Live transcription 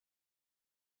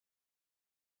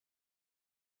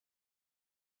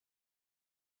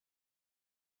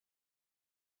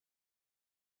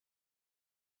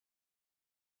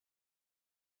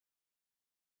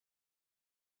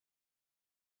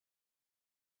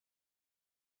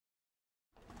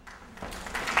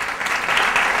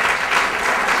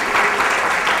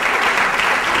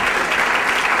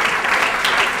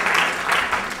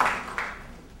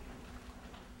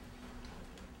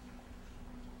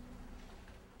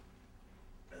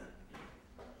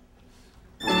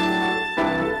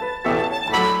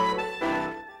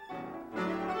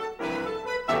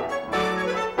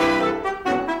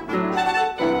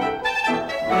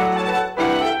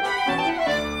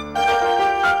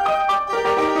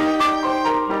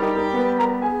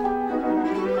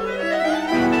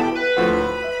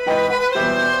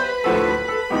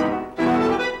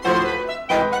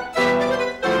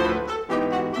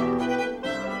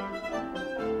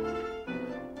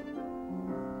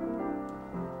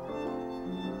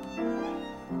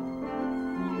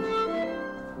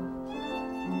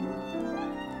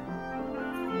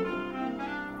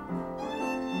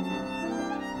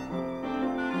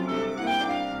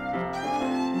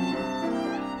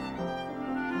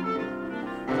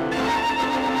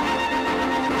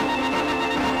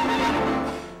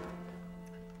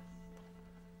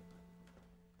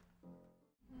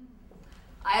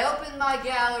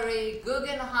Peggy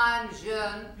Guggenheim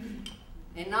Jeune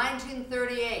in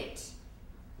 1938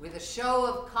 with a show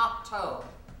of Cocteau.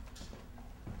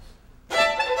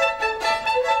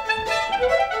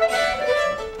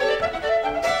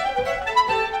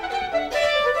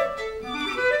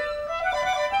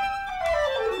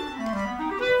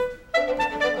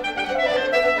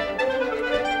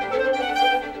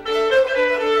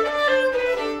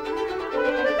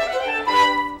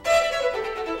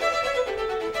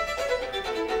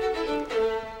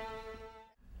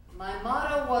 My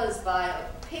motto was by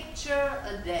a picture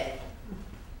a day.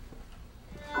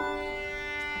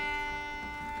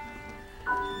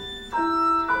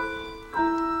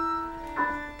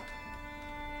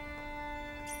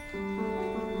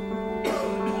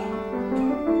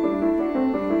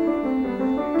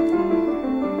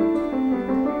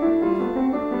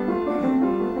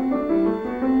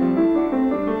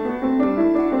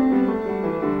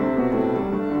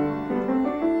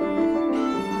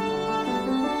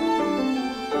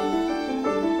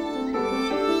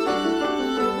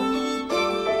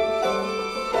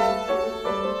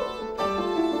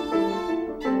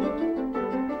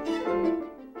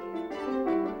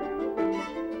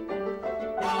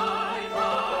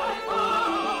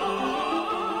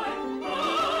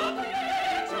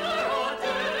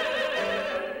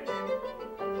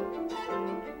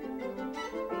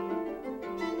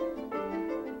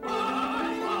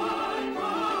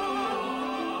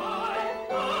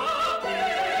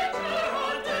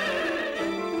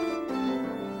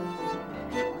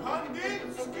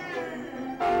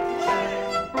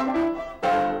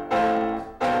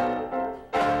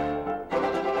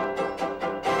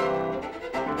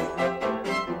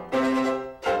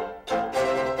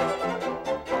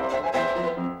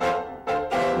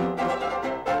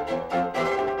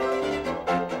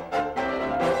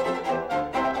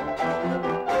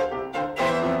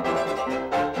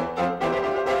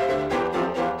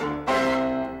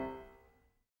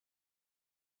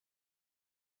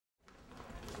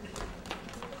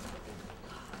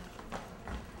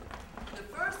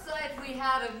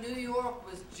 Of New York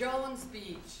was Jones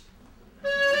Beach.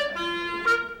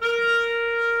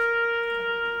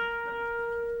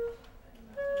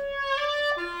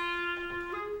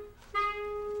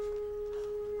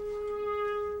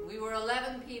 We were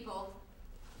 11 people,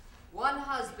 one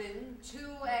husband, 2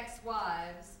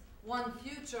 ex-wives, 1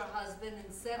 future husband,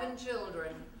 and 7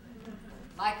 children.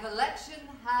 My collection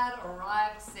had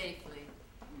arrived safely.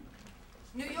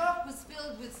 New York was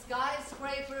filled with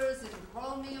skyscrapers and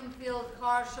chromium-filled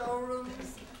car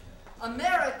showrooms.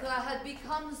 America had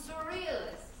become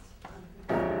surrealist.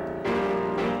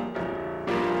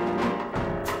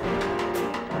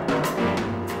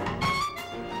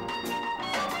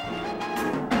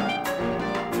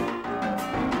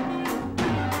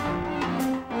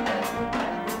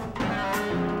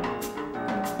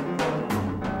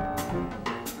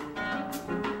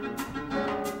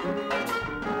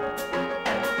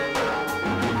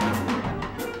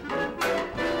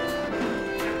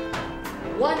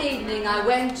 One evening, I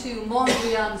went to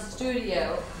Mondrian's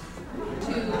studio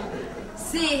to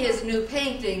see his new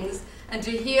paintings and to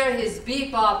hear his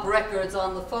bebop records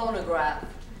on the phonograph.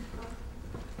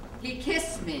 He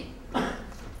kissed me.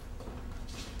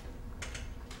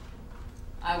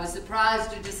 I was surprised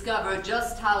to discover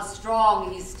just how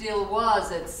strong he still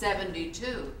was at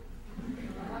 72.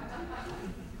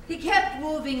 He kept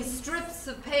moving strips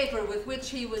of paper with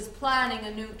which he was planning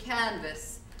a new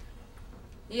canvas.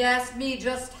 He asked me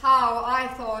just how I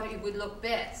thought it would look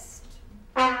best.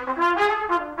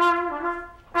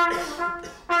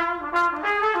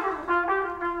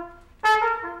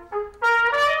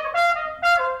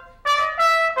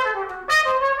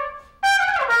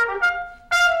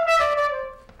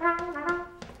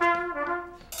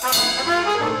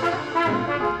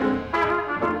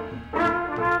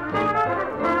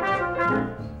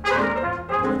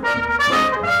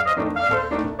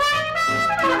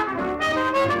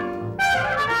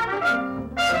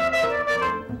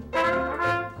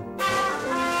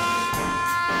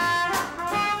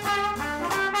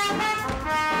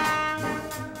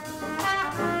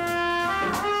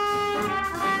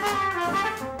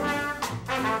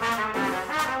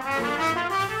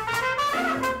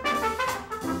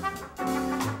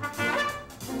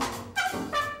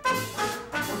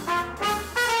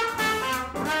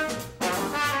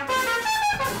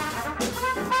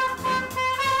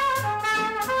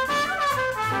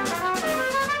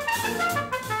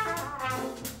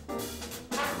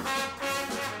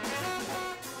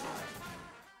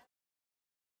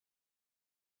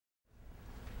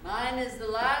 Mine is the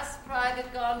last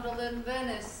private gondola in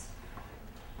Venice.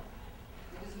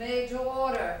 It was made to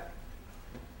order.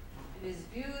 It is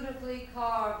beautifully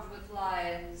carved with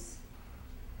lions.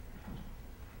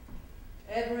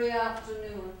 Every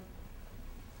afternoon,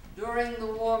 during the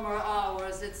warmer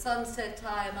hours, at sunset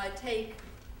time, I take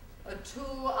a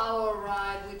 2-hour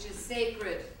ride which is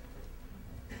sacred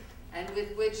and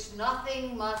with which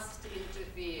nothing must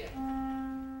interfere.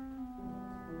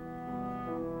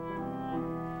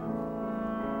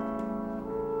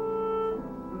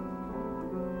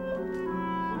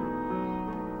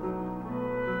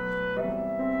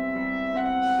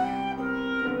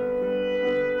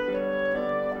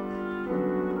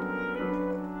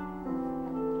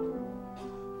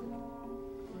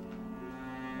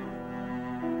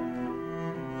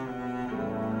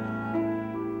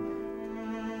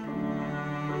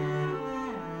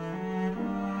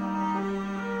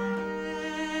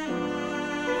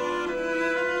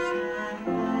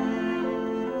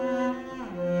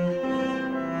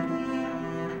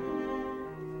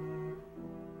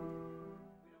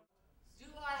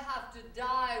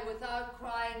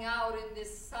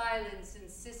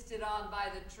 Insisted on by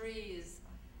the trees,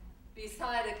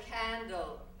 beside a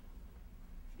candle,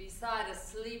 beside a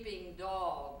sleeping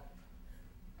dog.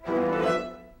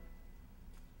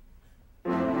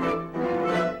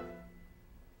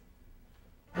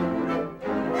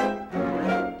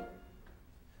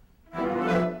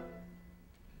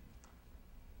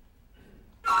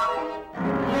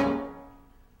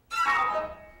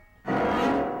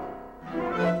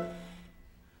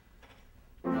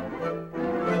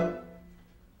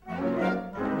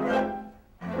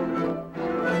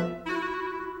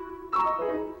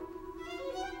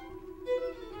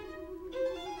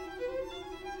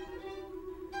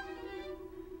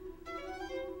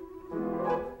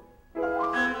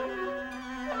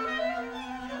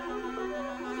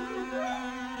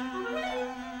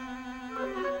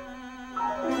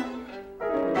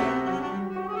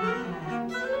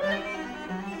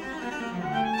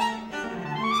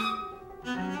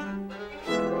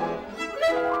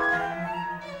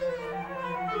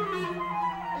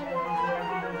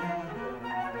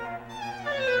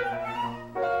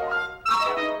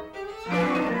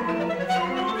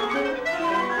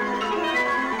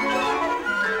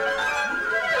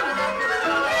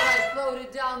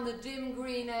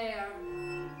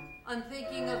 I'm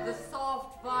thinking of the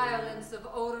soft violence of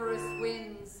odorous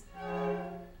winds,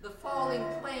 the falling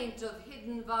plaint of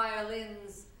hidden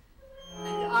violins,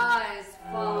 and eyes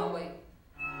following.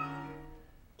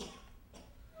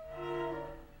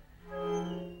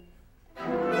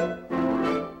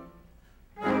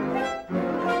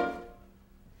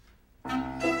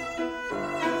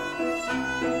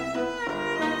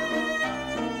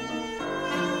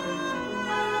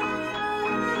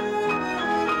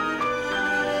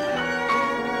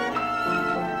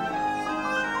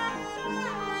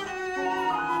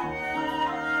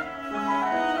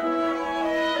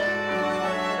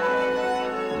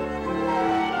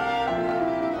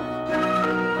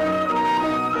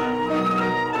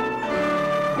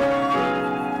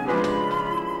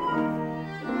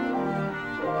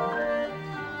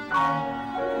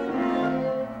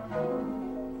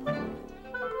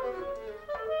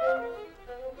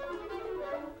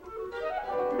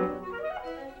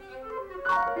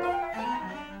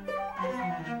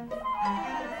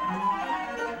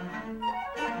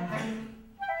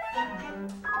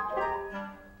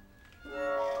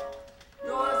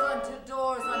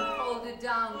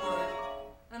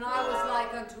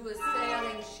 Unto a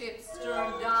sailing ship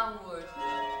stern downward,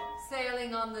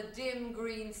 sailing on the dim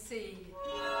green sea,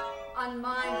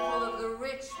 unmindful of the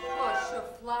rich push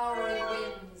of flowery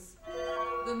winds,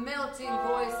 the melting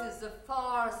voices of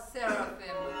far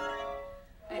seraphim,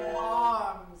 and all